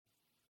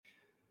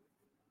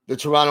The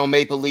Toronto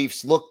Maple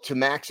Leafs look to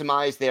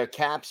maximize their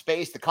cap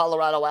space. The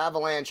Colorado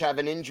Avalanche have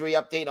an injury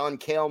update on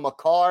Cale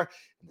Makar.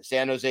 And the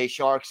San Jose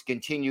Sharks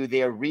continue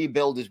their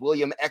rebuild. Is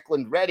William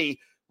Eklund ready?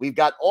 We've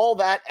got all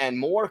that and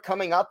more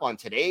coming up on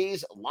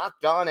today's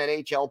Locked On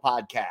NHL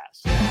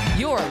podcast.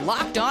 You're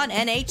Locked On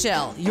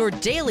NHL, your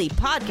daily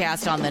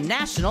podcast on the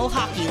National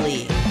Hockey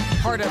League.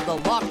 Part of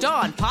the Locked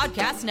On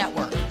Podcast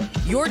Network,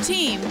 your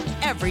team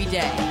every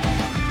day.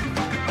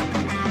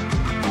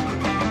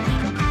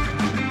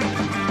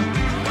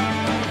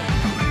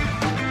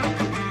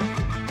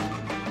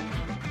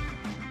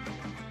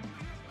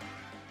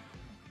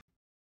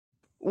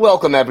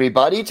 Welcome,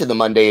 everybody, to the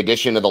Monday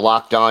edition of the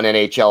Locked On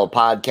NHL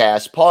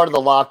podcast, part of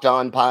the Locked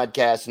On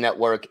Podcast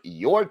Network,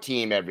 your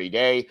team every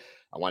day.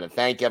 I want to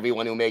thank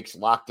everyone who makes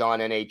Locked On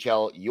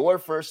NHL your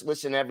first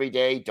listen every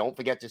day. Don't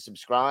forget to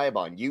subscribe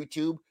on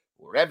YouTube,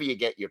 wherever you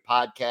get your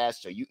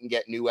podcasts, so you can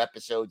get new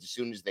episodes as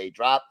soon as they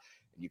drop.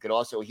 You can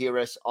also hear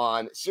us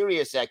on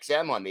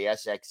SiriusXM on the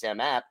SXM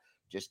app.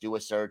 Just do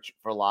a search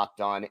for Locked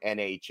On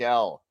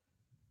NHL.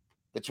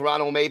 The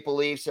Toronto Maple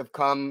Leafs have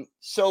come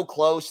so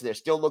close. They're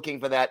still looking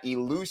for that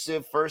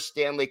elusive first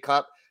Stanley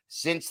Cup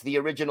since the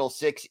original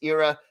six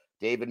era.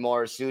 David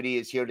Morassutti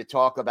is here to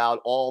talk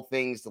about all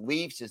things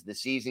Leafs as the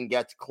season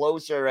gets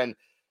closer. And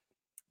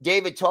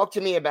David, talk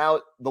to me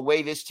about the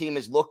way this team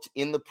has looked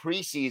in the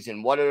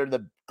preseason. What are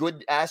the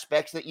good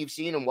aspects that you've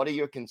seen and what are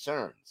your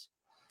concerns?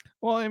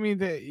 Well, I mean,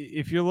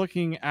 if you're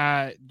looking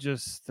at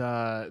just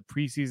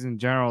preseason in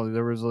general,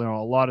 there was a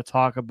lot of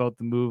talk about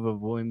the move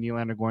of William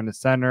Nylander going to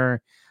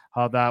center,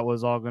 how that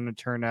was all going to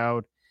turn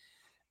out.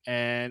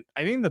 And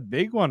I think the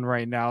big one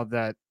right now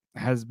that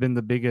has been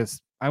the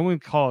biggest, I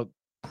wouldn't call it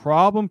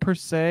problem per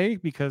se,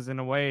 because in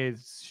a way it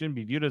shouldn't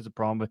be viewed as a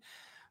problem, but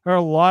there are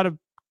a lot of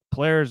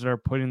players that are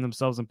putting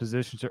themselves in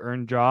position to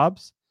earn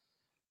jobs.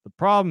 The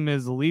problem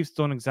is the Leafs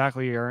don't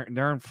exactly they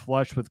aren't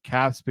flush with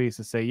cap space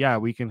to say, yeah,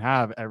 we can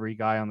have every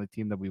guy on the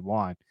team that we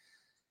want.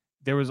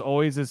 There was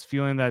always this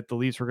feeling that the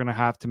Leafs were going to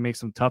have to make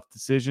some tough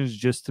decisions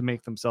just to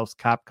make themselves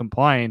cap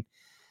compliant.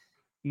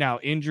 Now,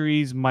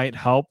 injuries might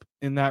help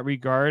in that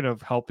regard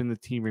of helping the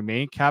team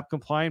remain cap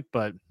compliant,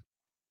 but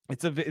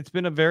it's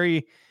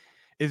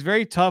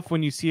very tough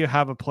when you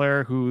have a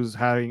player who's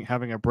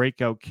having a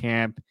breakout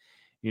camp.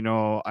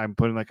 I'm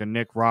putting like a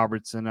Nick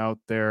Robertson out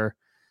there.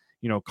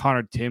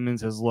 Connor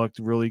Timmins has looked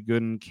really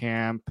good in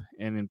camp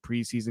and in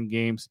preseason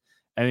games.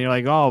 And you're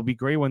like, oh, it'd be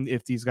great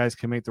if these guys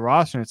can make the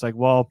roster. And it's like,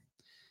 well,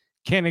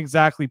 can't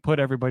exactly put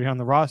everybody on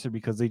the roster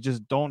because they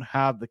just don't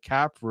have the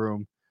cap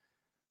room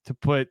to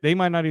put. They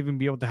might not even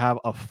be able to have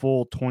a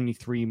full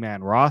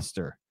 23-man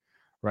roster,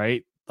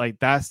 right? Like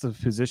that's the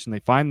position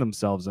they find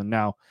themselves in.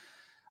 Now,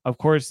 of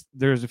course,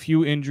 there's a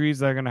few injuries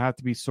that are going to have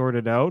to be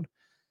sorted out.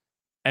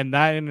 And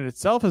that in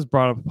itself has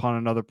brought up upon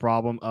another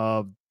problem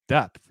of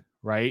depth,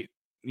 right?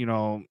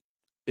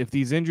 If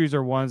these injuries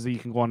are ones that you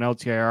can go on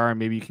LTIR and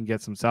maybe you can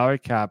get some salary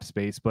cap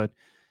space, but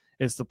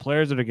it's the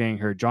players that are getting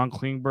hurt. John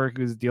Klingberg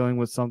is dealing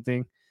with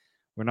something.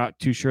 We're not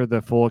too sure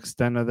the full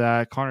extent of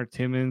that. Connor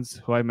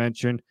Timmins, who I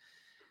mentioned,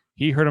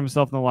 he hurt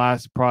himself in the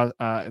last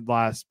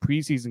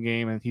preseason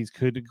game, and he's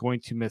going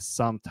to miss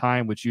some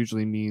time, which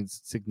usually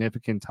means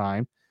significant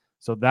time.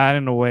 So that,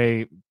 in a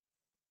way,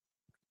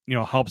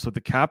 helps with the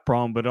cap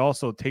problem, but it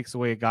also takes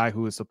away a guy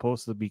who is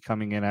supposed to be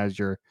coming in as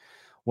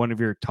one of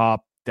your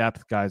top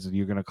depth guys that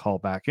you're going to call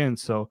back in.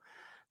 So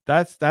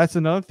that's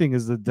another thing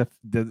is the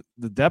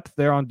depth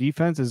there on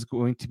defense is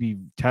going to be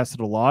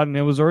tested a lot, and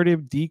it was already a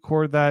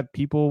decor that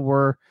people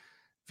were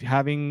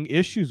having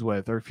issues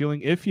with or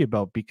feeling iffy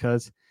about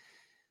because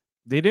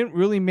they didn't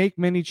really make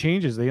many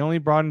changes. They only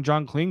brought in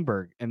John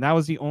Klingberg, and that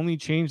was the only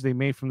change they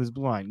made from this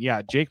blue line.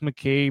 Yeah, Jake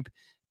McCabe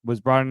was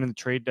brought in the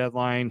trade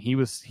deadline.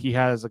 He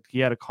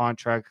had a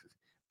contract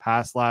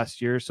passed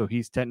last year, so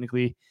he's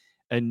technically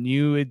a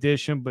new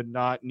addition, but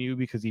not new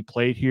because he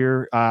played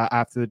here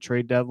after the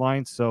trade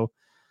deadline. So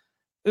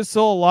there's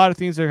still a lot of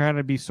things that are going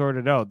to be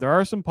sorted out. There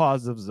are some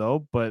positives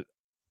though, but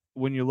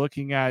when you're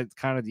looking at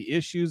kind of the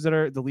issues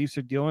that the Leafs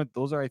are dealing with,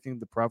 those are, I think,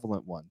 the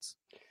prevalent ones.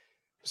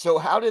 So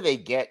how do they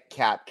get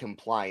cap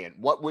compliant?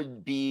 What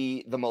would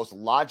be the most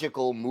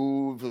logical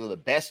moves or the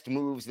best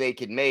moves they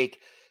could make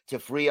to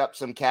free up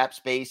some cap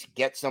space,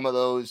 get some of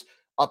those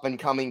up and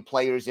coming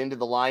players into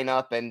the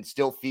lineup and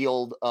still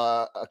field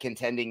a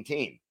contending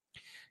team?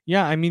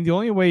 Yeah, I mean, the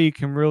only way you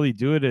can really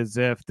do it is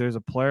if there's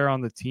a player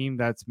on the team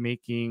that's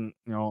making,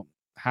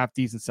 half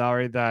decent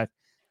salary that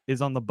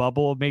is on the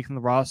bubble of making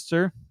the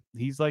roster.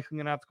 He's likely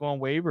going to have to go on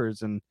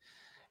waivers. And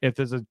if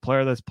there's a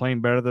player that's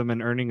playing better than them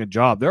and earning a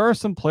job, there are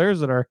some players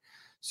that are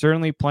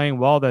certainly playing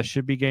well that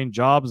should be getting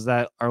jobs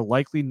that are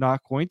likely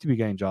not going to be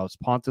getting jobs.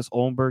 Pontus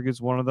Oldenburg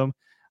is one of them.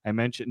 I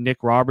mentioned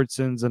Nick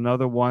Robertson's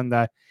another one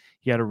that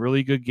he had a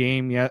really good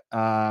game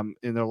in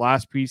their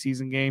last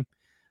preseason game,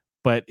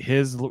 but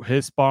his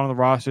spot on the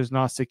roster is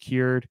not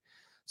secured.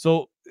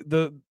 So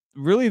the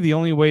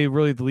only way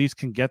the Leafs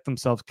can get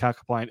themselves cap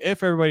compliant,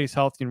 if everybody's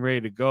healthy and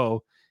ready to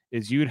go,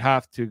 is you'd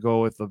have to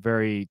go with a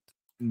very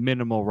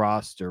minimal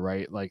roster,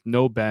 right? Like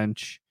no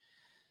bench.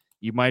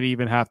 You might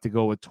even have to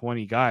go with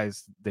 20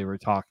 guys they were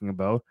talking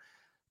about.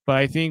 But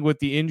I think with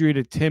the injury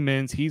to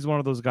Timmins, he's one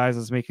of those guys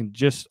that's making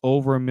just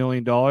over $1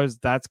 million.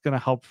 That's going to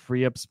help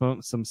free up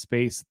some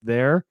space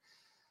there.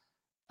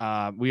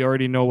 We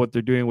already know what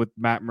they're doing with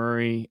Matt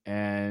Murray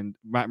and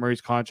Matt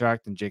Murray's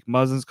contract and Jake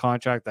Muzzin's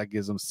contract. That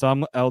gives them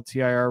some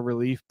LTIR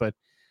relief, but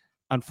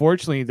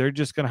unfortunately, they're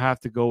just going to have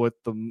to go with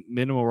the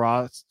minimal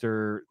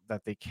roster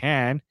that they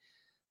can.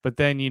 But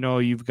then,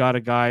 you've got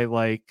a guy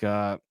like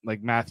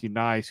Matthew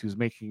Nice who's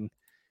making,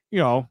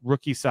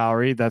 rookie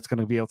salary that's going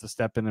to be able to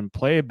step in and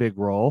play a big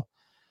role.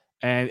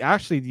 And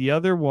actually, the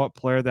other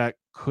player that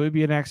could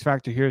be an X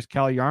factor here is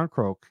Cale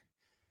Yarncroke.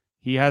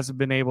 He hasn't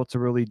been able to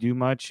really do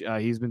much.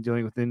 He's been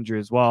dealing with injury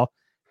as well.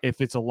 If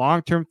it's a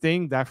long-term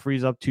thing, that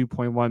frees up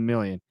 $2.1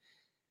 million.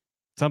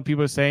 Some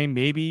people are saying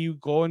maybe you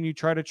go and you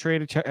try to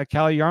trade a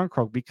Cale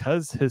Yarncroke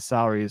because his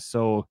salary is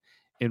so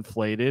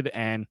inflated,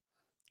 and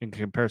in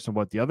comparison to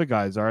what the other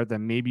guys are,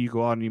 then maybe you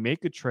go out and you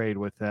make a trade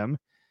with him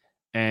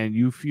and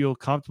you feel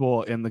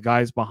comfortable in the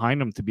guys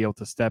behind him to be able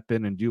to step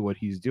in and do what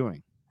he's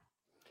doing.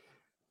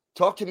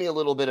 Talk to me a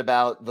little bit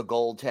about the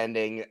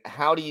goaltending.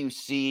 How do you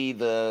see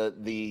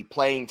the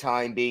playing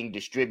time being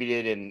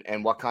distributed,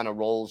 and what kind of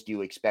roles do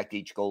you expect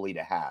each goalie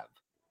to have?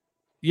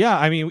 Yeah,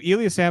 I mean,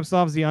 Ilya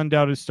Samsonov's the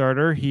undoubted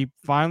starter. He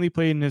finally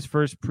played in his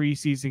first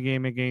preseason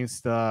game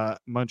against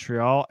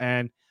Montreal.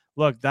 And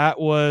look, that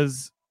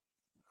was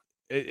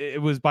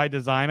it was by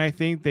design, I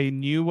think. They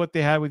knew what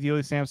they had with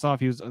Ilya Samsonov.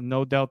 He was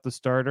no doubt the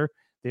starter.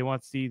 They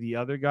want to see the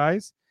other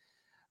guys.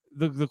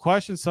 The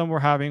question some were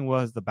having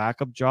was the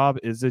backup job.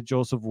 Is it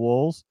Joseph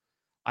Wols?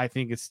 I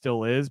think it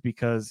still is,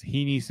 because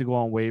he needs to go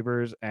on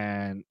waivers,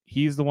 and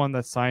he's the one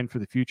that's signed for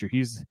the future.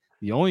 He's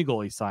the only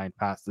goalie signed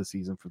past the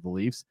season for the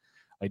Leafs.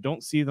 I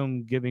don't see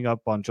them giving up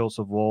on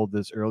Joseph Woll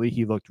this early.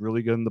 He looked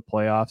really good in the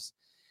playoffs.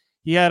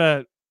 He had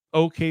a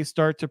okay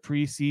start to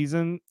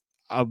preseason,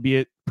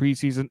 albeit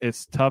preseason,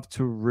 it's tough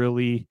to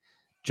really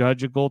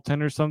judge a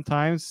goaltender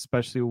sometimes,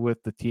 especially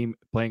with the team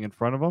playing in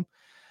front of him.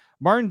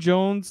 Martin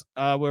Jones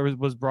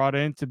was brought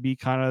in to be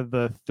kind of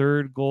the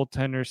third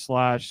goaltender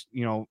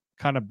 /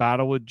 kind of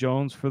battle with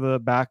Jones for the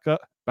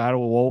backup,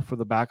 battle with Woll for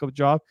the backup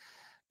job.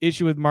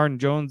 Issue with Martin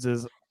Jones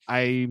is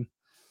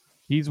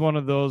he's one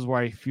of those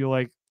where I feel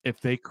like if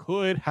they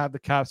could have the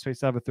cap space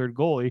to have a third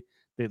goalie,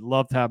 they'd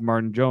love to have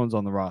Martin Jones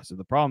on the roster.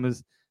 The problem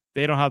is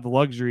they don't have the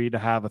luxury to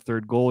have a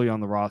third goalie on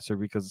the roster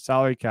because of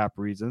salary cap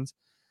reasons.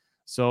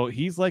 So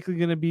he's likely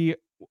going to be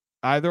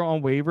either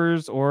on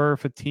waivers, or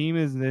if a team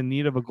is in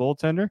need of a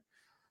goaltender.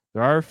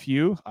 There are a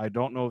few. I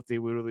don't know if they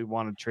would really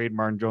want to trade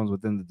Martin Jones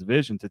within the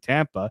division to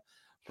Tampa,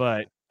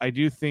 but I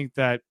do think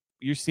that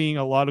you're seeing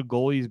a lot of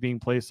goalies being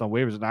placed on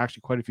waivers, and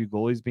actually quite a few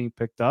goalies being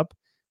picked up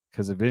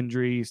because of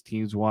injuries.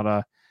 Teams want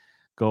to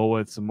go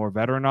with some more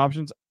veteran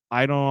options.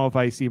 I don't know if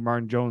I see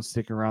Martin Jones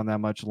sticking around that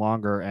much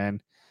longer.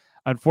 And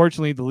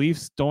unfortunately, the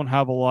Leafs don't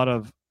have a lot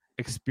of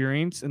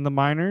experience in the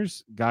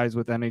minors, guys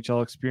with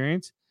NHL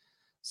experience.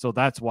 So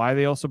that's why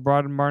they also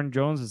brought in Martin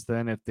Jones, is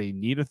then if they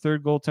need a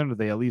third goaltender,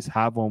 they at least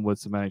have one with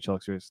some NHL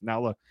experience. Now,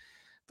 look,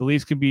 the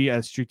Leafs can be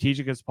as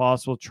strategic as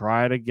possible,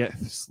 try to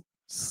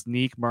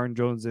sneak Martin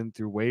Jones in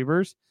through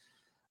waivers.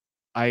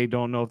 I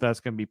don't know if that's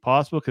going to be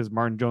possible, because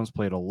Martin Jones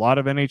played a lot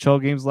of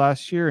NHL games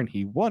last year, and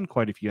he won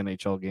quite a few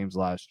NHL games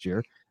last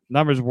year.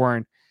 Numbers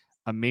weren't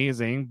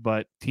amazing,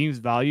 but teams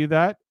value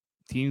that.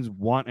 Teams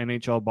want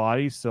NHL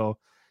bodies, so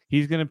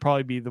he's going to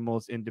probably be the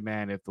most in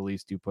demand if the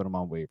Leafs do put him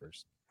on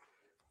waivers.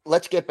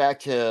 Let's get back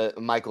to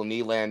Michael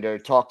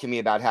Nylander. Talk to me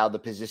about how the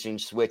position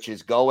switch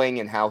is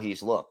going and how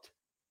he's looked.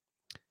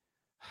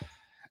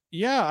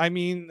 Yeah, I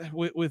mean,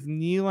 with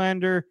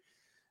Nylander,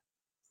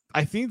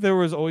 I think there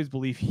was always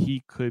belief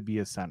he could be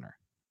a center,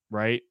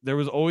 right? There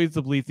was always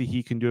the belief that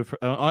he can do it,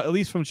 at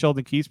least from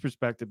Sheldon Keefe's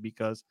perspective,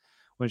 because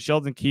when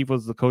Sheldon Keefe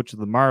was the coach of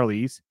the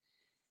Marlies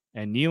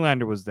and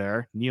Nylander was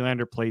there,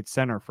 Nylander played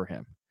center for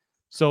him.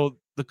 So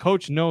the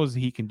coach knows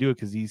he can do it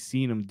because he's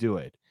seen him do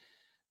it.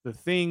 The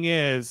thing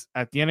is,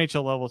 at the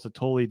NHL level, it's a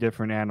totally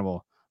different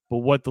animal. But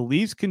what the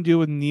Leafs can do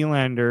with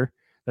Nylander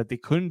that they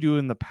couldn't do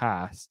in the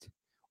past,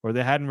 or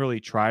they hadn't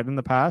really tried in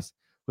the past,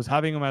 was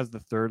having him as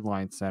the third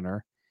line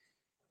center.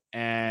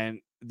 And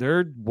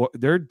their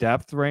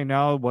depth right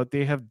now, what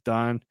they have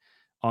done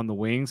on the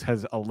wings,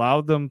 has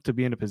allowed them to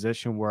be in a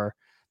position where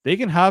they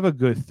can have a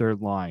good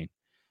third line.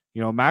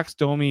 Max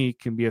Domi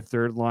can be a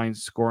third line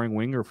scoring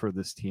winger for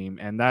this team,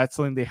 and that's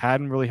something they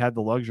hadn't really had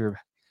the luxury of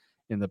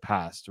in the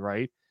past,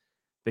 right?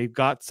 They've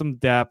got some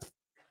depth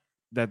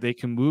that they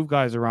can move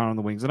guys around on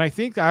the wings. And I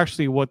think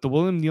actually what the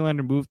William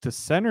Nylander move to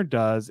center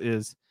does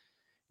is,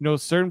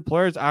 certain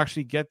players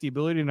actually get the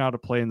ability now to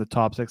play in the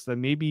top six that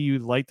maybe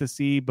you'd like to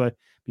see, but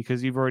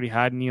because you've already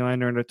had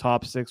Nylander in a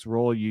top six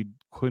role, you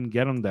couldn't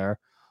get him there.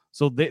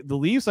 So the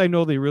Leafs, I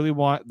know they really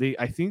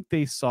I think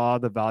they saw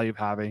the value of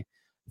having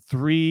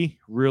three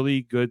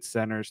really good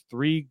centers,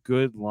 three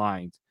good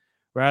lines,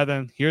 rather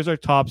than here's our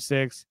top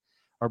six.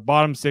 Our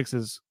bottom six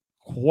is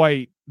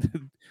quite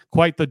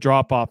the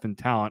drop off in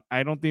talent.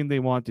 I don't think they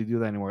want to do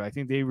that anymore. I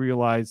think they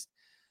realized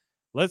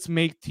let's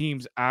make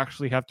teams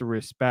actually have to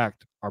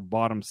respect our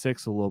bottom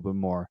six a little bit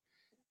more.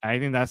 I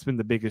think that's been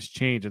the biggest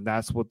change, and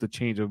that's what the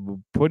change of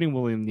putting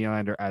William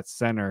Nylander at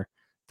center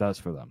does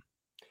for them.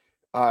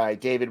 All right,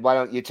 David, why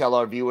don't you tell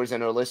our viewers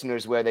and our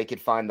listeners where they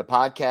could find the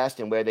podcast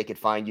and where they could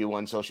find you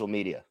on social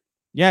media?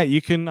 Yeah,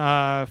 you can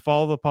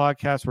follow the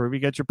podcast wherever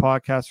you get your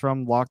podcast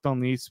from, Locked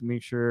On Leafs.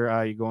 Make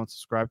sure you go and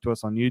subscribe to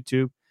us on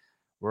YouTube.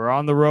 We're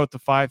on the road to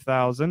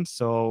 5,000,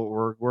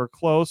 so we're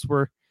close.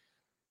 We're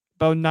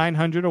about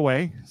 900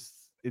 away.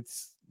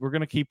 We're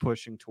going to keep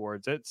pushing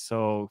towards it.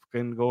 So you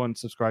can go and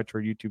subscribe to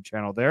our YouTube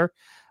channel there.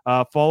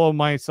 Follow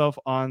myself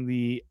on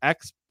the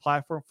X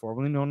platform,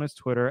 formerly known as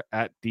Twitter,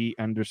 at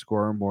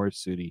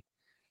 @D_Morisuti.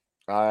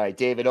 All right,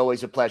 David,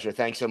 always a pleasure.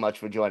 Thanks so much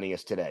for joining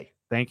us today.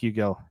 Thank you,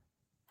 Gil.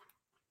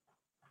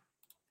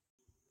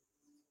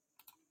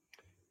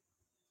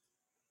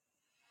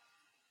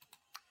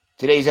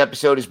 Today's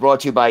episode is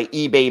brought to you by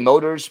eBay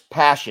Motors.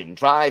 Passion,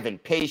 drive,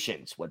 and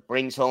patience. What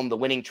brings home the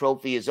winning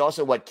trophy is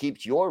also what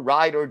keeps your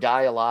ride or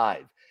die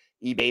alive.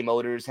 eBay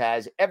Motors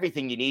has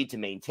everything you need to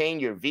maintain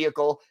your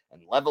vehicle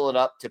and level it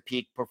up to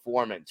peak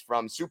performance,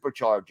 from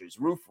superchargers,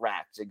 roof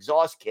racks,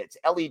 exhaust kits,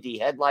 LED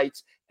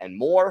headlights, and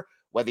more.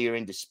 Whether you're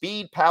into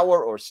speed,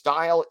 power, or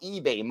style,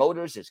 eBay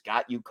Motors has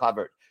got you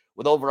covered.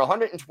 With over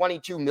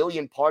 122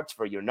 million parts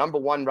for your number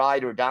one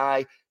ride or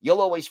die, you'll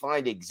always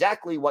find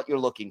exactly what you're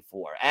looking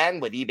for. And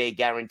with eBay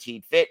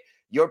Guaranteed Fit,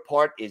 your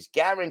part is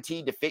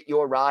guaranteed to fit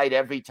your ride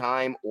every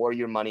time or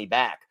your money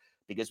back.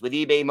 Because with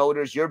eBay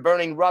Motors, you're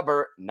burning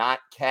rubber, not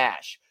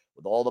cash.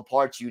 With all the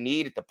parts you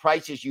need at the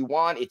prices you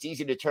want, it's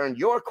easy to turn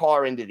your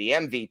car into the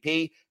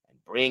MVP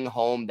and bring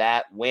home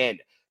that win.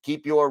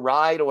 Keep your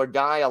ride or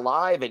die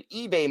alive at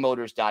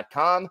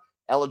ebaymotors.com.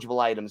 Eligible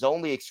items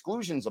only.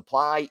 Exclusions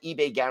apply.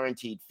 eBay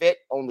Guaranteed Fit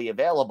only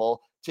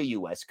available to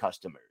U.S.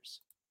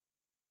 customers.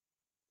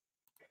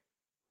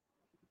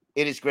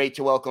 It is great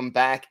to welcome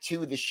back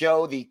to the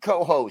show the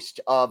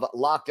co-host of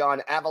Locked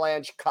On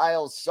Avalanche,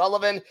 Kyle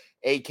Sullivan,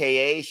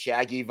 a.k.a.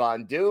 Shaggy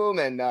Von Doom.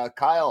 And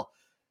Kyle,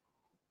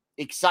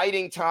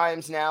 exciting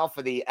times now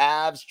for the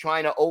Avs,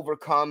 trying to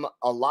overcome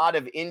a lot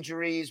of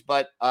injuries,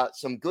 but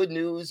some good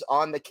news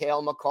on the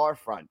Cale Makar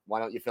front. Why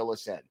don't you fill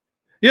us in?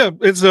 Yeah,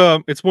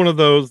 it's one of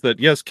those that,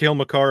 yes, Cale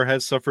Makar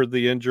has suffered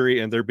the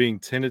injury and they're being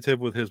tentative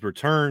with his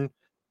return.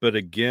 But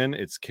again,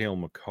 it's Cale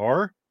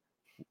Makar.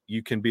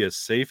 You can be as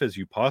safe as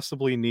you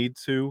possibly need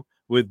to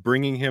with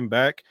bringing him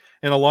back.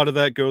 And a lot of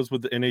that goes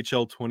with the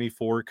NHL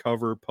 24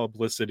 cover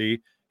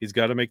publicity. He's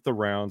got to make the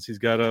rounds. He's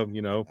got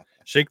to,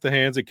 shake the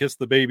hands and kiss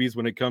the babies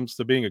when it comes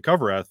to being a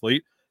cover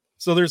athlete.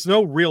 So there's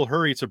no real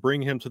hurry to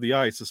bring him to the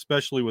ice,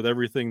 especially with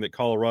everything that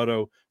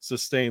Colorado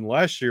sustained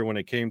last year when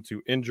it came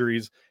to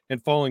injuries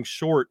and falling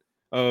short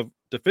of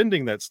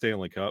defending that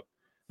Stanley Cup.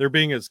 They're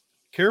being as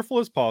careful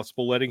as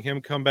possible, letting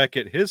him come back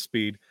at his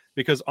speed,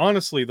 because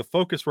honestly, the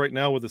focus right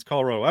now with this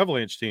Colorado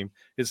Avalanche team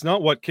is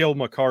not what Cale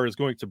Makar is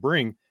going to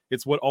bring.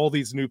 It's what all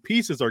these new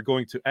pieces are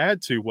going to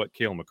add to what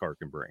Cale Makar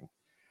can bring.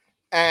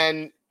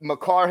 And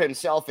Makar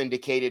himself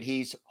indicated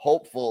he's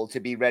hopeful to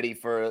be ready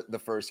for the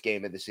first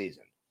game of the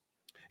season.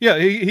 Yeah,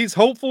 he's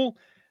hopeful,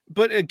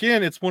 but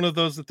again, it's one of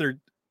those that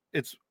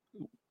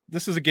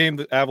this is a game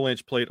that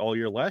Avalanche played all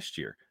year last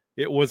year.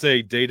 It was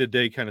a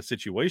day-to-day kind of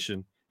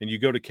situation, and you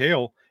go to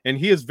Cale, and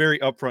he is very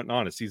upfront and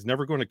honest. He's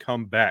never going to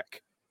come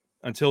back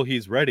until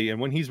he's ready,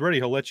 and when he's ready,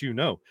 he'll let you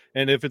know.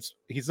 And if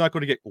he's not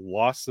going to get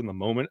lost in the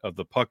moment of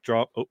the puck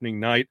drop opening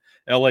night,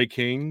 LA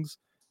Kings.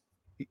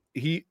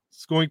 He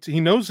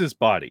knows his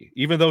body,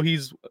 even though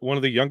he's one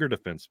of the younger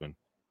defensemen.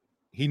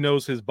 He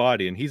knows his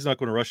body, and he's not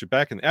going to rush it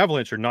back. And the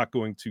Avalanche are not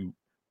going to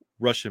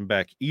rush him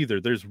back either.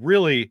 There's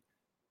really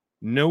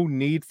no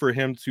need for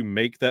him to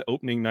make that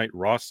opening night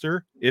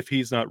roster if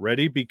he's not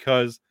ready,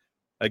 because,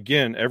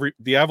 again,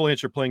 the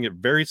Avalanche are playing it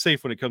very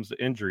safe when it comes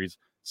to injuries.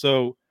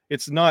 So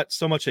it's not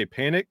so much a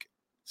panic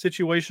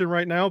situation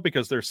right now,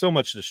 because there's so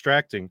much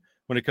distracting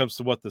when it comes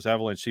to what this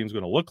Avalanche team is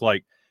going to look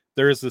like.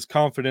 There is this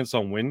confidence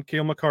on when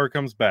Cale Makar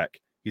comes back,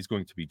 he's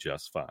going to be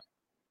just fine.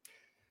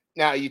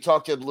 Now, you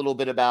talked a little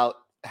bit about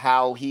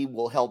how he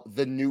will help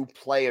the new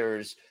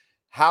players.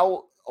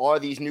 How are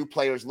these new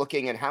players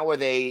looking, and how are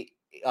they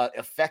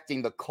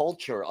affecting the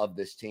culture of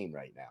this team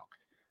right now?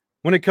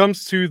 When it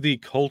comes to the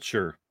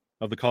culture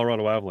of the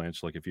Colorado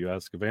Avalanche, like if you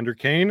ask Evander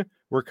Kane,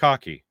 we're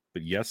cocky,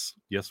 but yes,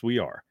 we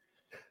are.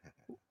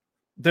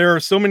 There are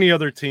so many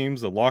other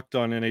teams, the Locked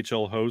On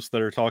NHL hosts,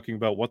 that are talking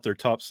about what their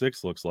top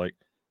 6 looks like.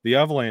 The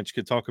Avalanche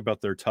could talk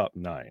about their top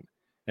 9,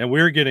 and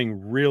we're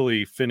getting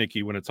really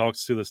finicky when it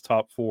talks to this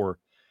top 4.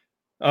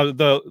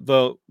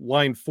 The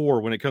line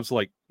 4, when it comes to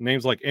like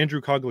names like Andrew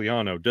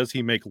Cogliano, does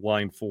he make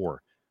line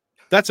 4?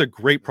 That's a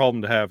great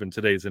problem to have in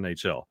today's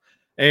NHL.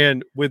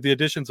 And with the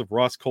additions of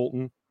Ross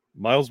Colton,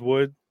 Miles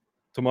Wood,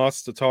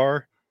 Tomas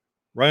Tatar,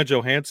 Ryan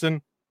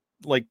Johansson,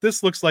 like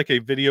this looks like a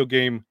video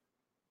game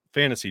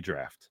fantasy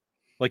draft.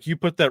 Like you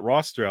put that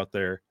roster out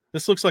there,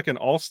 this looks like an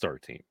all-star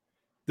team.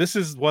 This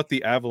is what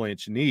the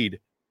Avalanche need,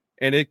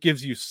 and it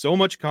gives you so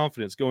much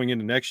confidence going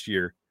into next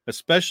year,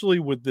 especially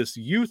with this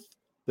youth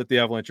that the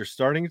Avalanche are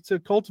starting to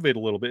cultivate a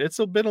little bit. It's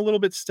been a little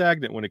bit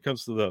stagnant when it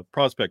comes to the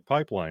prospect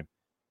pipeline,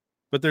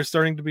 but there's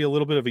starting to be a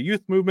little bit of a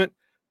youth movement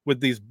with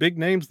these big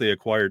names they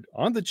acquired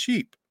on the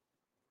cheap.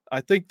 I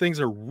think things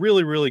are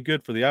really, really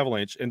good for the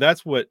Avalanche, and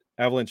that's what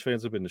Avalanche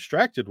fans have been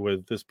distracted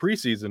with this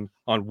preseason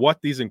on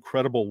what these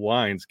incredible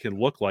lines can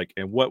look like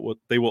and what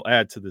they will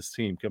add to this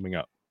team coming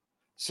up.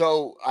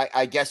 So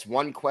I guess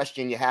one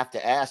question you have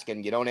to ask,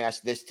 and you don't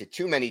ask this to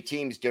too many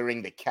teams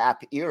during the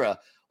cap era,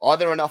 are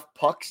there enough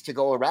pucks to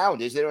go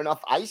around? Is there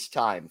enough ice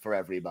time for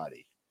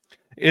everybody?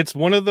 It's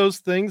one of those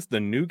things. The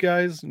new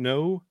guys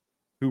know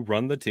who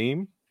run the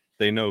team.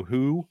 They know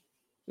who,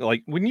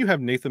 like when you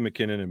have Nathan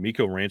McKinnon and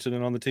Mikko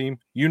Rantanen on the team,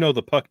 you know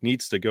the puck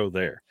needs to go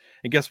there.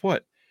 And guess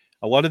what?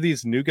 A lot of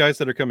these new guys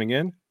that are coming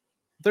in,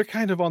 they're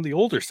kind of on the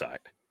older side.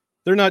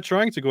 They're not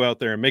trying to go out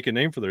there and make a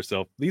name for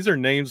themselves. These are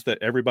names that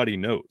everybody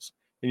knows.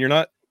 And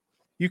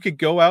you could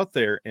go out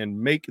there and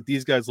make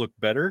these guys look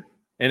better.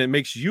 And it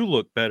makes you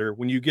look better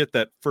when you get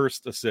that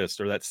first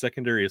assist or that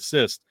secondary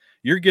assist.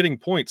 You're getting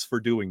points for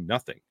doing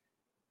nothing.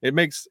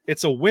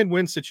 It's a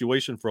win-win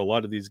situation for a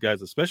lot of these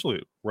guys,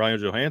 especially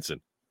Ryan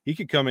Johansson. He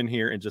could come in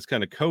here and just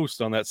kind of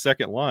coast on that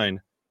second line.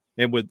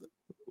 And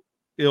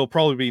it'll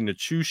probably be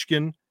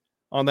Nichushkin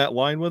on that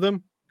line with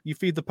him. You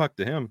feed the puck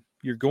to him,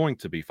 you're going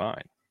to be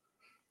fine.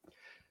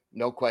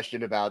 No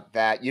question about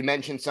that. You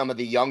mentioned some of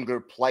the younger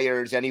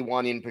players.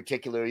 Anyone in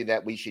particular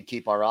that we should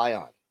keep our eye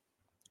on?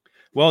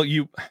 Well,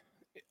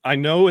 I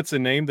know it's a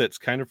name that's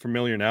kind of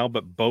familiar now,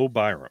 but Bo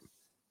Byram.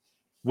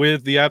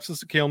 With the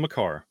absence of Cale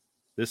Makar,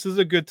 this is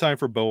a good time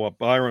for Bo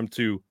Byram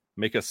to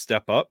make a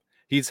step up.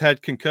 He's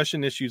had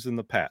concussion issues in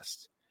the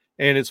past,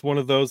 and it's one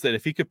of those that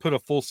if he could put a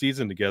full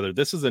season together,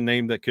 this is a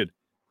name that could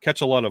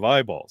catch a lot of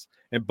eyeballs.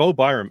 And Bo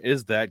Byram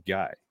is that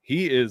guy.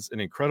 He is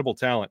an incredible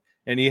talent,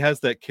 and he has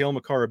that Cale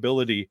Makar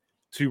ability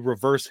to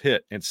reverse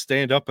hit and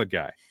stand up a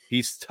guy.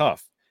 He's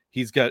tough.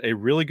 He's got a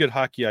really good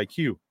hockey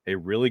IQ, a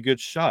really good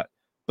shot.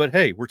 But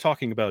hey, we're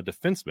talking about a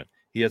defenseman.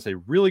 He has a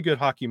really good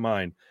hockey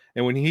mind.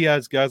 And when he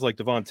has guys like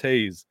Devon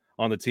Toews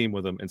on the team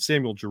with him and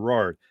Samuel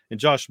Girard and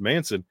Josh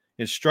Manson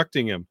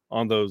instructing him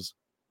on those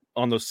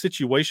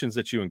situations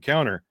that you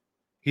encounter,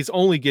 he's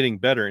only getting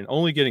better and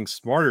only getting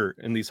smarter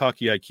in these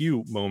hockey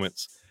IQ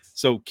moments.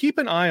 So keep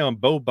an eye on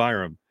Bo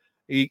Byram.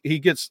 He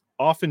gets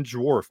often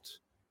dwarfed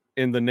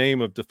in the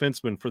name of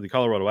defenseman for the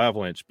Colorado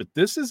Avalanche, but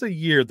this is a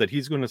year that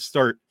he's going to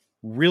start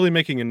really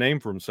making a name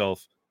for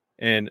himself.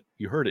 And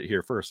you heard it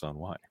here first on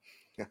why.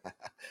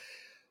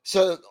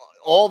 So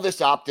all this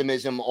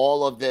optimism,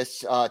 all of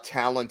this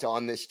talent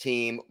on this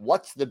team,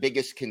 what's the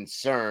biggest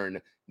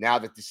concern now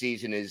that the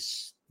season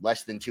is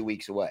less than 2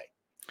 weeks away?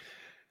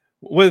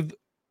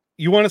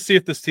 You want to see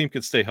if this team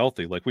could stay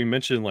healthy. Like we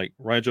mentioned, like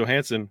Ryan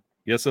Johansson,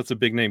 yes, that's a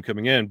big name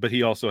coming in, but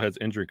he also has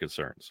injury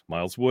concerns.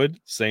 Miles Wood,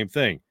 same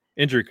thing,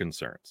 injury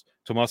concerns.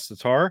 Tomas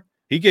Tatar,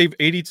 he gave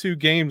 82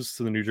 games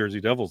to the New Jersey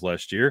Devils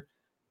last year,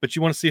 but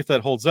you want to see if that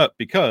holds up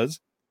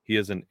because he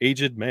is an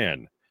aged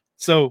man.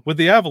 So with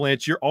the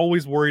Avalanche, you're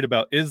always worried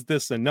about, is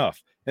this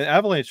enough? And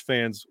Avalanche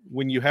fans,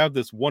 when you have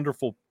this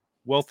wonderful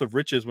wealth of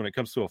riches when it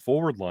comes to a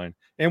forward line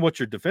and what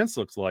your defense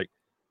looks like,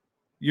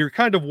 you're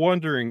kind of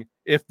wondering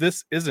if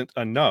this isn't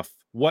enough.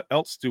 What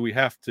else do we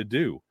have to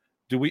do?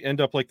 Do we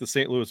end up like the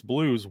St. Louis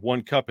Blues,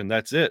 one cup and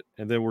that's it?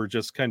 And then we're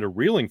just kind of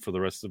reeling for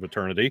the rest of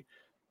eternity?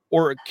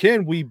 Or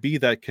can we be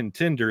that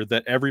contender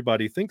that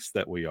everybody thinks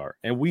that we are?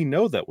 And we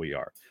know that we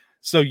are.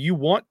 So you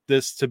want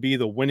this to be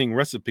the winning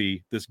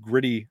recipe, this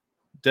gritty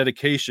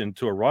dedication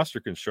to a roster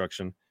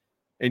construction.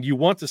 And you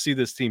want to see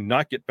this team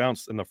not get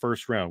bounced in the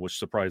first round, which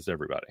surprised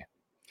everybody.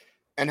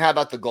 And how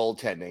about the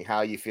goaltending? How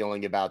are you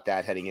feeling about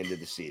that heading into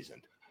the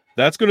season?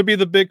 That's going to be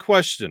the big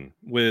question.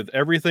 With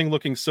everything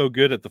looking so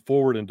good at the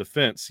forward and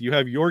defense, you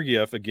have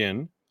Georgiev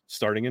again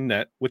starting in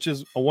net, which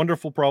is a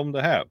wonderful problem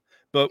to have.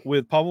 But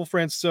with Pavel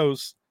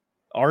Francouz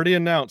already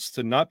announced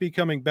to not be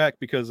coming back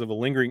because of a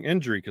lingering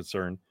injury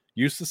concern,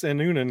 Justus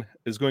Annunen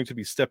is going to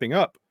be stepping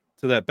up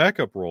to that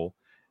backup role.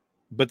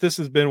 But this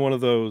has been one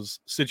of those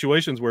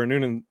situations where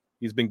Annunen,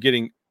 he's been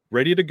getting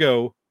ready to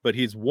go, but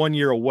he's 1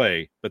 year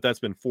away, but that's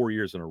been 4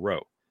 years in a row.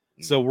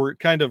 Mm-hmm. So we're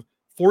kind of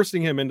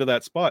forcing him into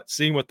that spot,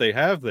 seeing what they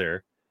have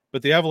there.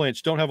 But the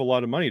Avalanche don't have a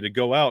lot of money to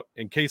go out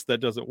in case that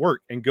doesn't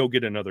work and go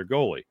get another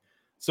goalie.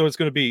 So it's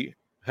going to be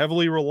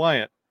heavily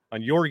reliant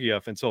on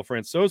Georgiev until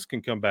Francouz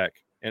can come back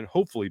and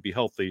hopefully be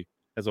healthy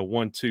as a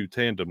 1-2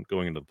 tandem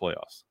going into the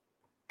playoffs.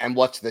 And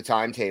what's the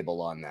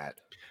timetable on that?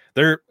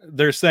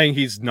 They're saying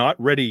he's not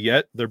ready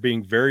yet. They're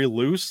being very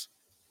loose,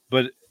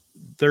 but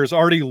there's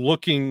already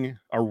looking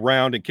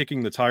around and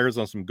kicking the tires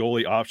on some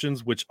goalie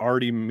options, which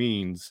already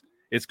means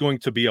it's going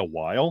to be a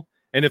while.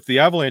 And if the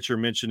Avalanche are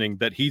mentioning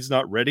that he's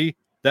not ready,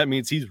 that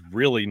means he's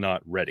really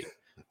not ready.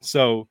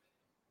 So,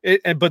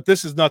 but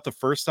this is not the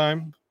first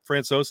time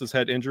Francouz has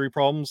had injury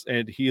problems,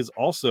 and he is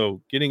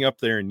also getting up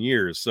there in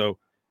years. So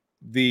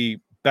the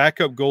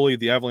backup goalie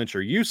the Avalanche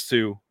are used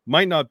to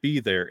might not be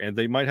there, and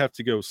they might have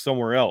to go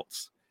somewhere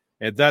else.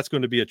 And that's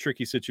going to be a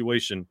tricky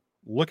situation.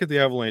 Look at the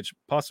Avalanche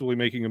possibly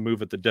making a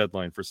move at the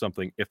deadline for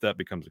something if that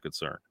becomes a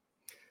concern.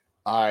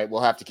 All right,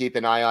 we'll have to keep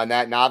an eye on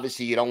that. And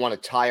obviously, you don't want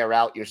to tire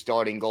out your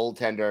starting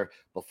goaltender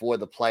before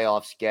the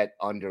playoffs get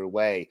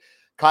underway.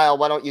 Kyle,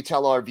 why don't you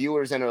tell our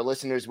viewers and our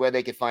listeners where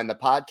they could find the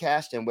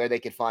podcast and where they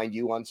could find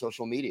you on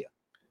social media?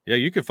 Yeah,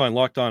 you can find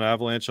Locked On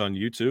Avalanche on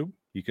YouTube.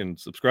 You can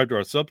subscribe to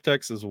our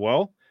subtext as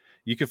well.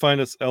 You can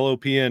find us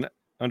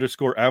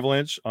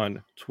LOPN_Avalanche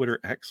on Twitter,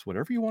 X,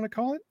 whatever you want to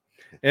call it.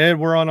 And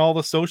we're on all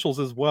the socials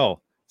as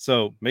well.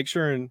 So make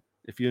sure, and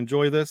if you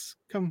enjoy this,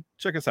 come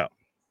check us out.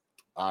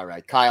 All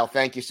right, Kyle,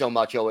 thank you so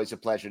much. Always a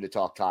pleasure to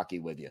talk hockey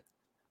with you.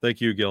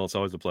 Thank you, Gil. It's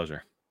always a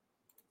pleasure.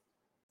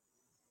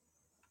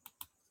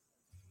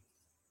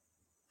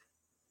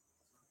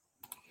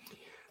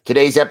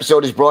 Today's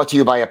episode is brought to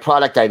you by a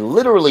product I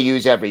literally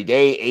use every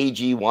day,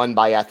 AG1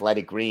 by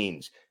Athletic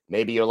Greens.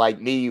 Maybe you're like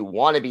me, you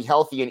want to be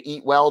healthy and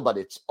eat well, but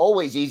it's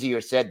always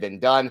easier said than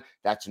done.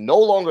 That's no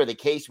longer the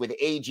case with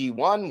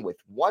AG1. With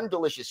one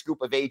delicious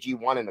scoop of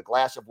AG1 in a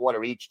glass of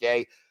water each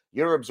day,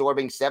 you're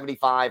absorbing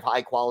 75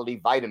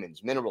 high-quality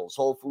vitamins, minerals,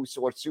 whole food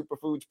source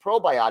superfoods,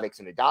 probiotics,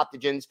 and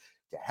adaptogens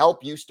to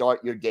help you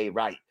start your day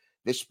right.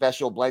 This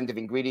special blend of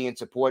ingredients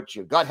supports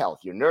your gut health,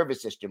 your nervous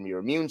system, your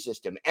immune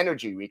system,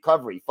 energy,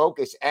 recovery,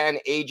 focus, and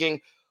aging,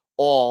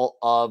 all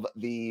of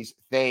these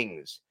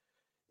things.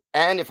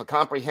 And if a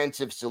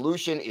comprehensive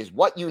solution is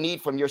what you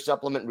need from your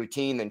supplement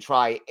routine, then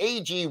try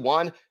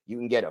AG1. You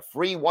can get a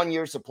free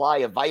 1-year supply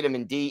of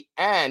vitamin D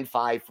and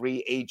 5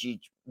 free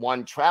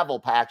AG1 travel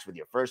packs with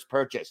your first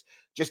purchase.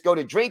 Just go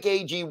to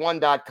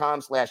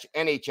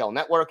drinkag1.com/NHL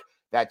network.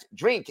 That's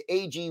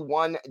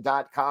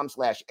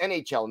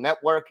drinkag1.com/NHL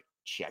network.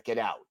 Check it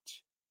out.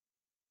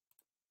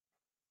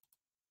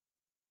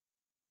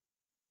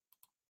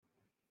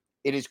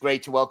 It is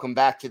great to welcome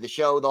back to the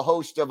show the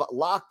host of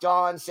Locked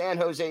On San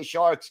Jose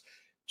Sharks,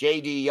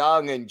 JD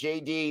Young. And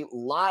JD, a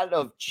lot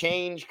of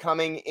change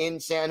coming in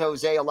San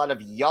Jose, a lot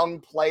of young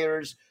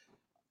players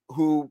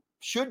who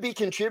should be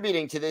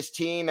contributing to this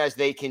team as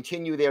they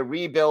continue their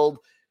rebuild.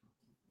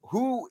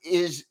 Who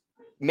is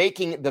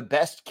making the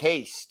best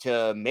case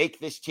to make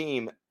this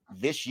team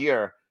this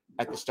year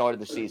at the start of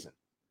the season?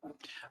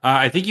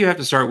 I think you have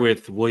to start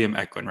with William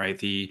Eklund, right?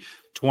 The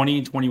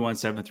 2021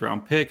 7th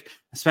round pick.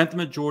 Spent the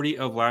majority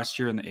of last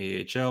year in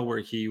the AHL, where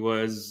he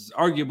was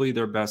arguably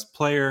their best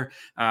player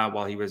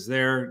while he was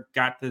there.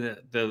 Got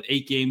the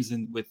 8 games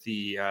in with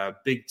the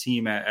big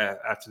team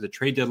after the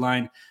trade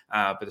deadline,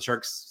 but the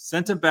Sharks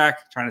sent him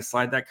back, trying to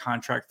slide that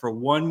contract for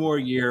 1 more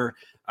year.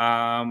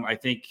 I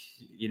think,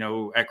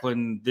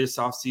 Eklund this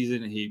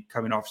offseason, he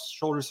coming off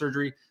shoulder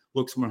surgery,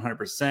 looks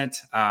 100%,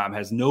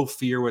 has no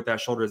fear with that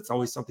shoulder. It's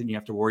always something you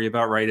have to worry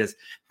about, right? Is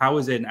how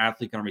is an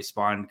athlete going to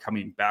respond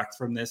coming back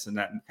from this and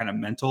that kind of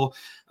mental?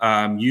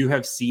 You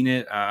have seen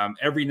it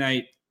every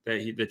night.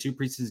 The 2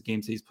 preseason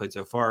games he's played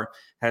so far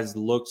has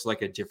looked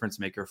like a difference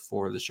maker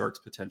for the Sharks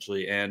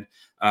potentially. And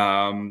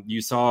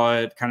you saw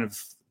it kind of,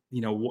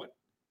 what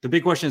the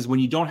big question is,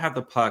 when you don't have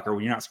the puck or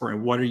when you're not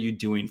scoring, what are you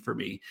doing for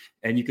me?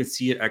 And you can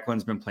see it.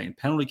 Eklund's been playing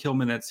penalty kill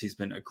minutes. He's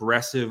been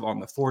aggressive on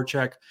the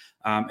forecheck.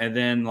 And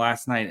then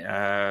last night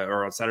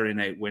or on Saturday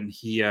night, when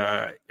he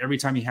every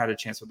time he had a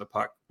chance with the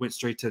puck, went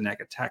straight to the net,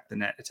 attacked the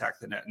net.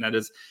 And that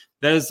is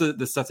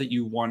the stuff that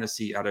you want to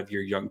see out of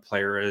your young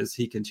player as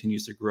he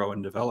continues to grow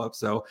and develop.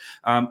 So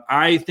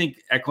I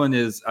think Eklund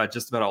is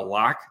just about a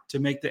lock to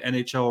make the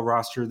NHL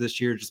roster this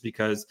year, just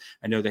because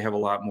I know they have a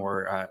lot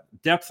more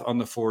depth on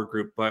the forward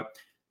group, but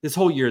this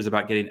whole year is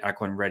about getting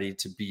Eklund ready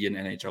to be an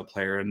NHL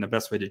player. And the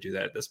best way to do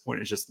that at this point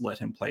is just let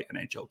him play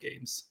NHL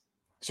games.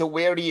 So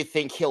where do you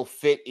think he'll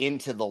fit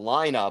into the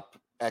lineup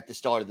at the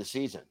start of the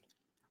season?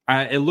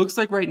 It looks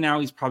like right now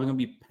he's probably going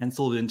to be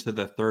penciled into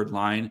the third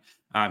line.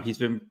 He's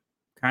been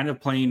kind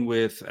of playing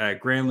with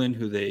Granlund,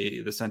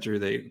 the center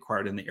they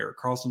acquired in the Erik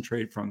Karlsson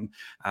trade from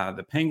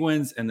the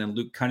Penguins, and then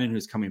Luke Kunin,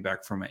 who's coming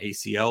back from an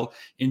ACL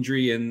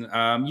injury. And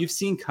you've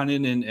seen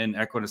Kunin and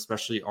Eklund,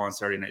 especially on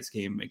Saturday night's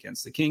game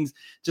against the Kings.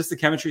 Just the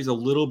chemistry is a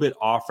little bit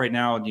off right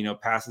now.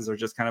 Passes are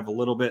just kind of a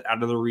little bit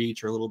out of the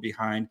reach or a little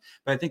behind.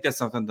 But I think that's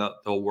something that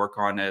they'll work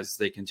on as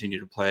they continue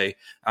to play.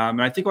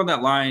 And I think on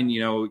that line,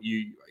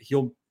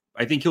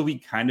 I think he'll be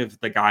kind of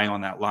the guy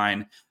on that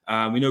line.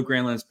 We know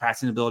Granlund's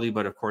passing ability,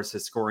 but of course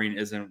his scoring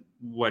isn't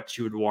what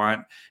you would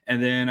want.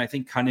 And then I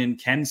think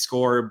Kunin can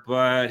score,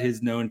 but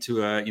he's known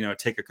to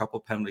take a couple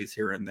penalties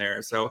here and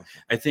there. So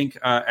I think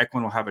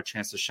Eklund will have a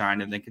chance to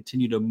shine and then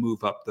continue to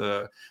move up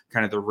the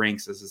kind of the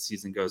ranks as the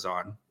season goes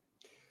on.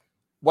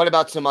 What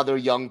about some other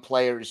young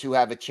players who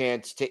have a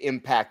chance to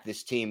impact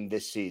this team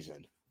this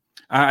season?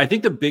 I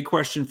think the big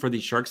question for the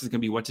Sharks is going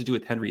to be what to do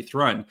with Henry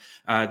Thrun,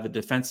 the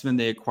defenseman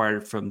they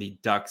acquired from the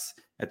Ducks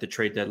at the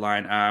trade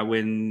deadline,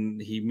 when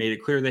he made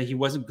it clear that he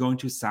wasn't going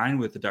to sign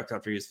with the Ducks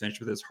after he was finished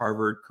with his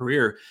Harvard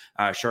career.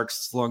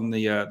 Sharks slung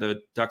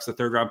the Ducks a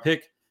 3rd-round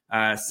pick,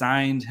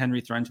 signed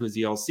Henry Thrun to his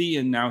ELC,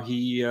 and now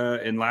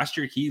and last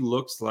year he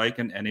looks like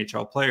an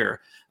NHL player.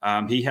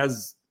 He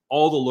has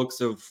all the looks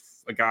of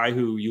a guy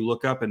who you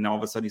look up and all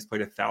of a sudden he's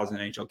played 1,000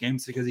 NHL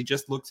games because he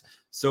just looks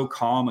so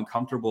calm and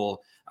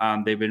comfortable.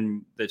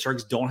 The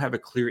Sharks don't have a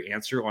clear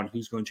answer on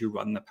who's going to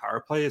run the power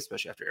play,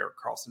 especially after Erik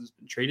Karlsson has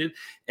been traded.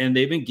 And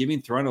they've been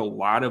giving Thrun a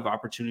lot of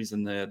opportunities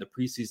in the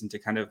preseason to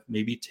kind of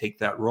maybe take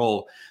that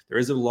role. There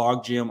is a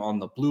logjam on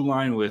the blue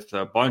line with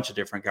a bunch of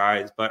different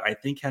guys, but I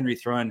think Henry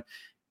Thrun,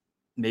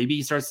 maybe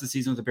he starts the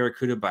season with the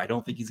Barracuda, but I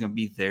don't think he's going to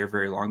be there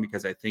very long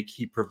because I think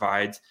he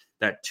provides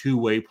that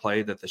two-way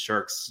play that the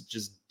Sharks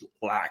just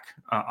lack,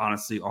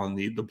 honestly, on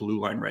the blue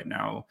line right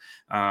now,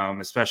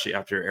 especially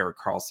after Erik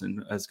Karlsson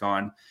has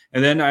gone.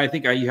 And then I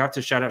think you have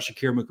to shout out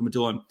Shakir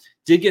Mukhamadullin.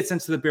 Did get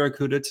sent to the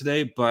Barracuda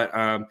today, but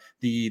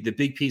the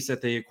big piece that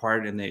they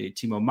acquired in the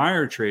Timo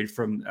Meier trade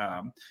from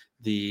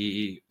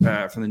the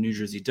New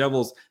Jersey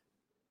Devils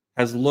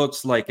has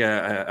looked like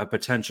a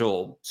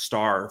potential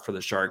star for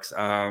the Sharks.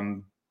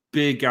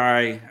 Big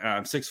guy,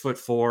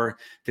 6'4",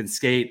 can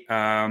skate.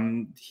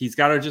 He's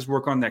got to just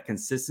work on that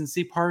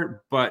consistency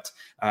part. But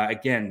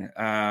again,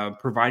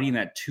 providing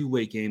that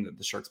two-way game that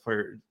the Sharks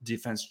player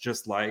defense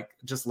just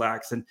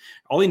lacks. And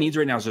all he needs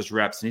right now is just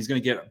reps. And he's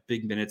going to get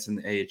big minutes in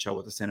the AHL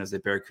with the San Jose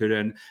Barracuda.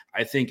 And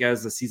I think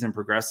as the season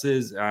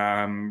progresses,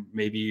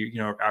 maybe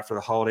after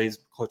the holidays,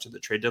 close to the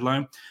trade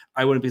deadline,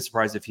 I wouldn't be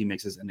surprised if he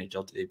makes his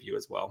NHL debut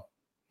as well.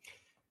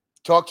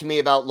 Talk to me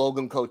about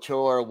Logan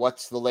Couture.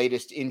 What's the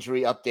latest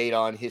injury update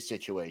on his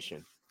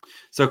situation?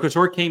 So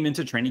Couture came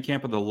into training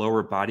camp with a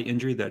lower body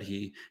injury that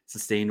he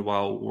sustained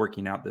while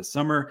working out this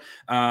summer.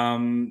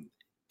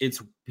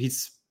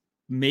 He's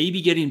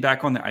maybe getting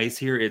back on the ice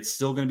here. It's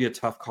still going to be a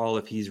tough call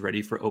if he's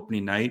ready for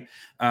opening night.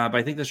 But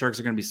I think the Sharks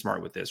are going to be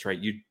smart with this, right?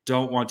 You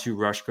don't want to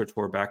rush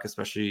Couture back,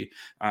 especially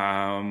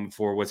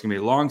for what's going to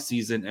be a long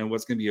season and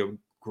what's going to be a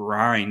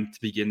grind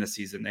to begin the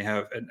season. They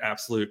have an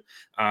absolute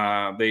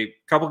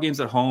couple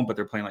games at home, but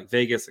they're playing like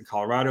Vegas and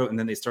Colorado, and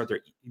then they start their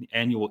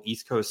annual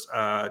East Coast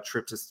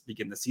trip to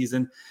begin the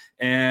season.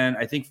 And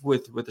I think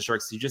with the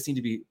Sharks, you just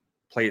need to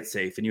play it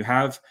safe. And you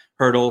have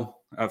Hertl,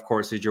 of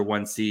course, who's your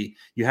 1C.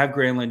 You have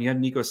Granlund, you have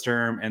Nico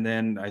Sturm, and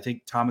then I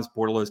think Thomas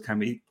Bordeleau is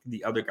kind of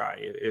the other guy.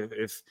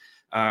 If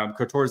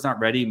Couture is not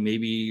ready,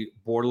 maybe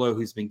Bordeleau,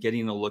 who's been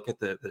getting a look at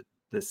the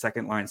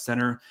second line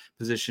center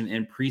position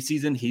in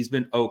preseason, he's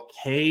been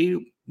okay,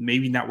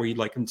 maybe not where you'd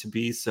like him to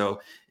be.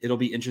 So it'll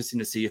be interesting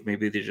to see if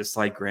maybe they just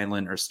slide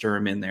Granlund or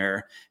Sturm in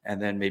there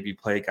and then maybe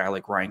play a guy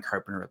like Ryan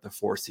Carpenter at the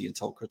 4C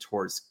until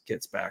Couture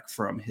gets back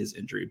from his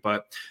injury.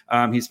 But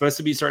he's supposed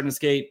to be starting to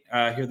skate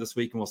here this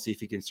week, and we'll see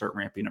if he can start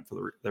ramping up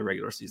for the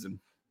regular season.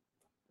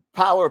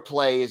 Power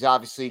play is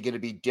obviously going to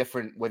be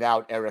different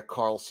without Erik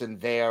Karlsson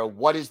there.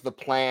 What is the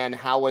plan?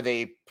 How are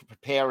they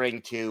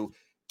preparing to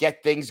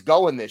get things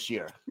going this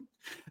year?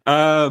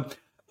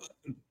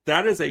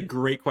 That is a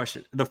great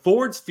question. The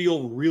forwards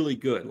feel really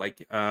good. Like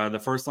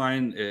the first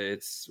line,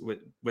 it's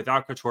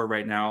without Couture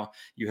right now.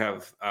 You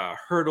have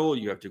Hertl,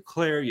 you have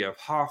Duclair, you have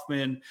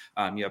Hoffman,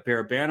 you have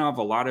Barabanov.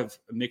 A lot of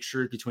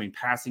mixture between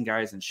passing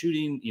guys and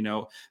shooting.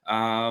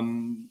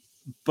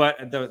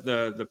 But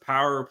the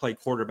power play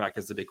quarterback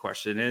is the big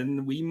question.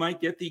 And we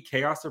might get the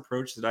chaos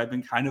approach that I've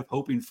been kind of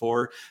hoping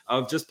for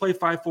of just play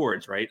five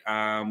forwards, right?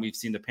 We've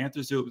seen the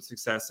Panthers do it with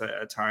success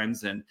at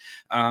times. And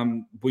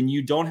when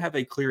you don't have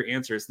a clear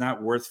answer, it's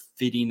not worth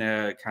fitting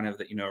a kind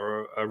of,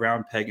 a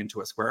round peg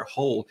into a square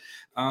hole.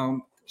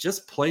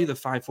 Just play the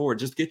five forward.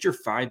 Just get your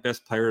five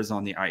best players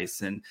on the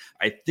ice. And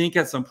I think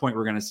at some point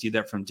we're going to see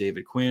that from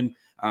David Quinn.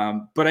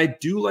 But I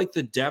do like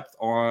the depth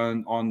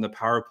on the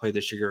power play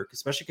this year,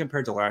 especially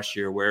compared to last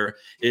year, where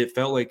it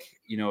felt like,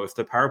 if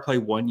the power play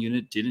 1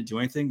 unit didn't do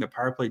anything, the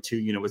power play 2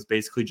 unit was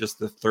basically just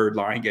the third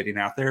line getting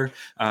out there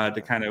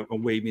to kind of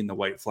waving the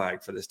white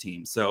flag for this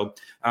team. So,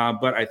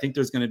 but I think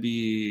there's going to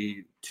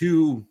be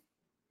 2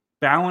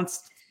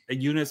 balanced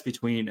units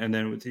between, and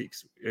then with the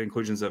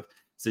inclusions of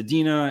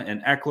Zadina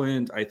and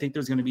Eklund, I think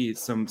there's going to be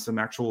some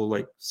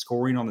actual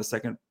scoring on the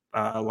second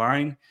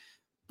line.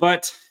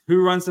 But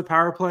who runs the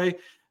power play?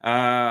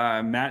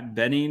 Matt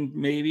Benning,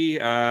 maybe,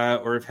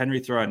 or if Henry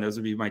Thrun. Those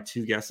would be my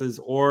 2 guesses.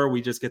 Or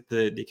we just get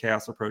the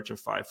chaos approach of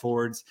 5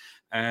 forwards,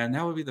 and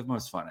that would be the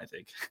most fun, I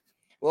think.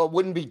 Well, it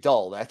wouldn't be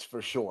dull, that's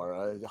for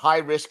sure. High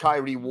risk, high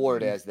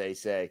reward, as they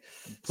say.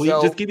 Please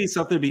just give me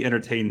something to be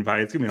entertained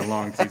by. It's gonna be a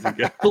long season.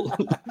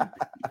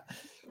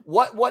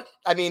 What?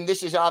 I mean,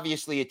 this is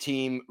obviously a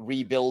team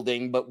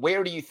rebuilding, but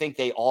where do you think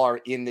they are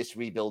in this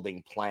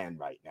rebuilding plan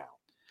right now?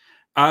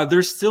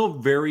 They're still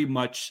very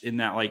much in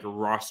that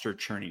roster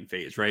churning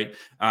phase, right?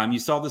 You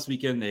saw this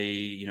weekend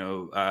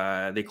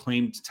they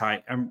claimed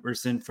Ty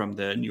Emerson from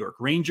the New York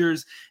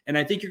Rangers, and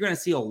I think you're going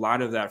to see a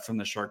lot of that from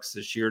the Sharks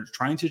this year,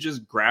 trying to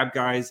just grab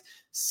guys,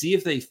 see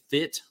if they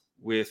fit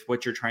with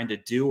what you're trying to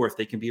do, or if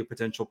they can be a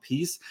potential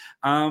piece,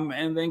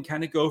 and then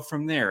kind of go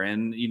from there.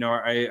 And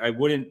I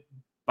wouldn't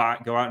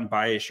go out and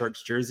buy a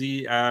Sharks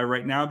jersey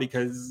right now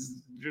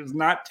because there's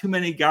not too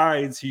many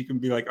guys who you can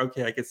be like,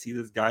 okay, I could see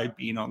this guy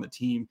being on the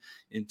team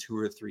in 2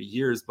 or 3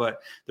 years,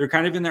 but they're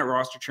kind of in that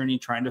roster churning,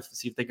 trying to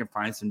see if they can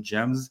find some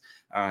gems.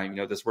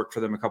 This worked for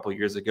them a couple of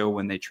years ago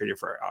when they traded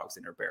for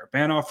Alexander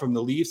Barabanov from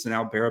the Leafs, and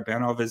now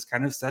Barabanov is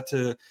kind of set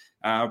to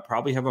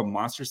probably have a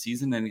monster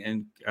season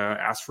and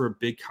ask for a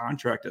big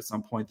contract at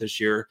some point this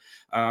year.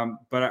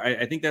 But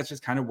I think that's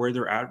just kind of where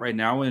they're at right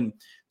now, and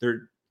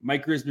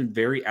Mike Grier has been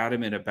very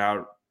adamant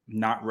about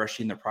not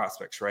rushing the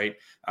prospects, right?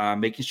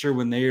 Making sure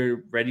when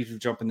they're ready to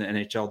jump in the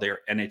NHL, they're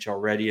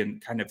NHL ready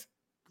and kind of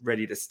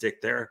ready to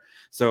stick there.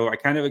 So I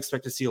kind of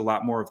expect to see a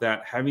lot more of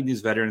that, having these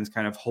veterans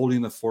kind of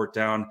holding the fort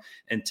down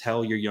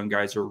until your young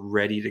guys are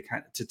ready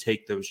to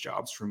take those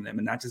jobs from them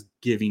and not just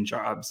giving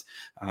jobs.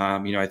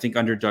 I think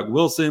under Doug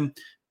Wilson,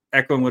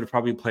 Eklund would have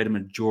probably played a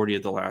majority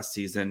of the last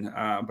season.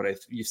 But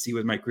you see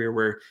with Mike Grier,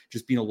 where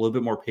just being a little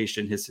bit more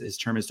patient, his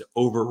term is to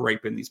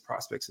over-ripen these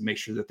prospects and make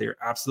sure that they're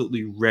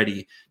absolutely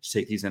ready to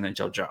take these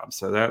NHL jobs.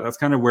 So that's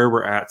kind of where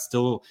we're at.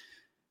 Still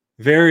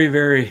very,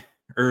 very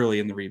early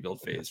in the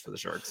rebuild phase for the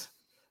Sharks.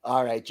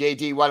 All right,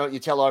 JD, why don't you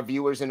tell our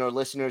viewers and our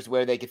listeners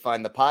where they could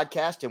find the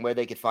podcast and where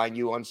they could find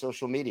you on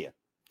social media?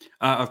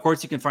 Of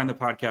course, you can find the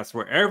podcast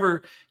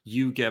wherever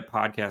you get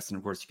podcasts. And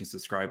of course, you can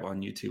subscribe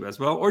on YouTube as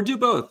well, or do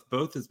both.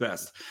 Both is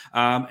best.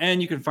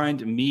 And you can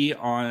find me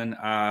on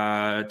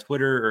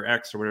Twitter or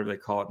X or whatever they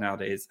call it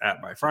nowadays at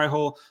My Fry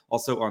Hole.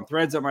 Also on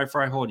Threads at My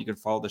Fry Hole. And you can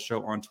follow the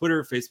show on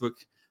Twitter, Facebook,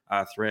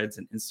 Threads,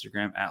 and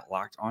Instagram at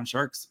Locked On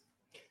Sharks.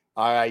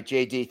 All right,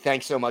 JD,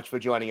 thanks so much for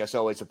joining us.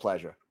 Always a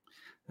pleasure.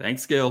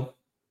 Thanks, Cale.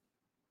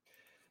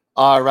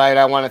 All right,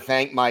 I want to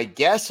thank my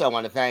guests. I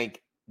want to thank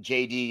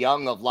JD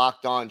Young of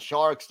Locked On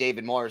Sharks,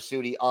 David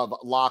Morisuti of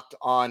Locked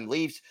On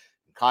Leafs,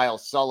 Kyle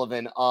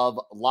Sullivan of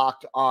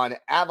Locked On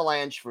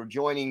Avalanche for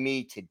joining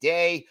me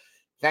today.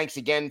 Thanks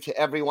again to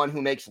everyone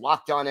who makes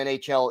Locked On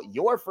NHL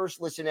your first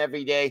listen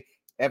every day.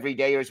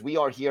 Everydayers, we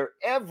are here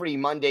every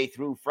Monday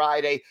through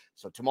Friday.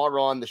 So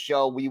tomorrow on the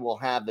show, we will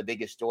have the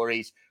biggest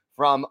stories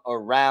from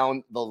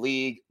around the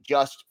league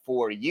just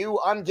for you.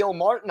 I'm Gil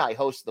Martin. I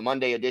host the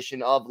Monday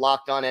edition of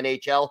Locked On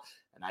NHL,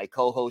 and I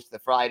co-host the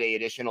Friday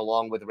edition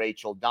along with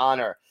Rachel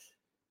Donner.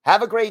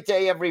 Have a great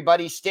day,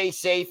 everybody. Stay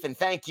safe, and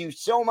thank you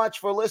so much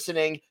for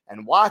listening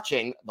and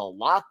watching the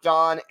Locked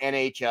On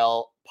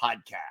NHL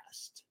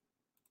podcast.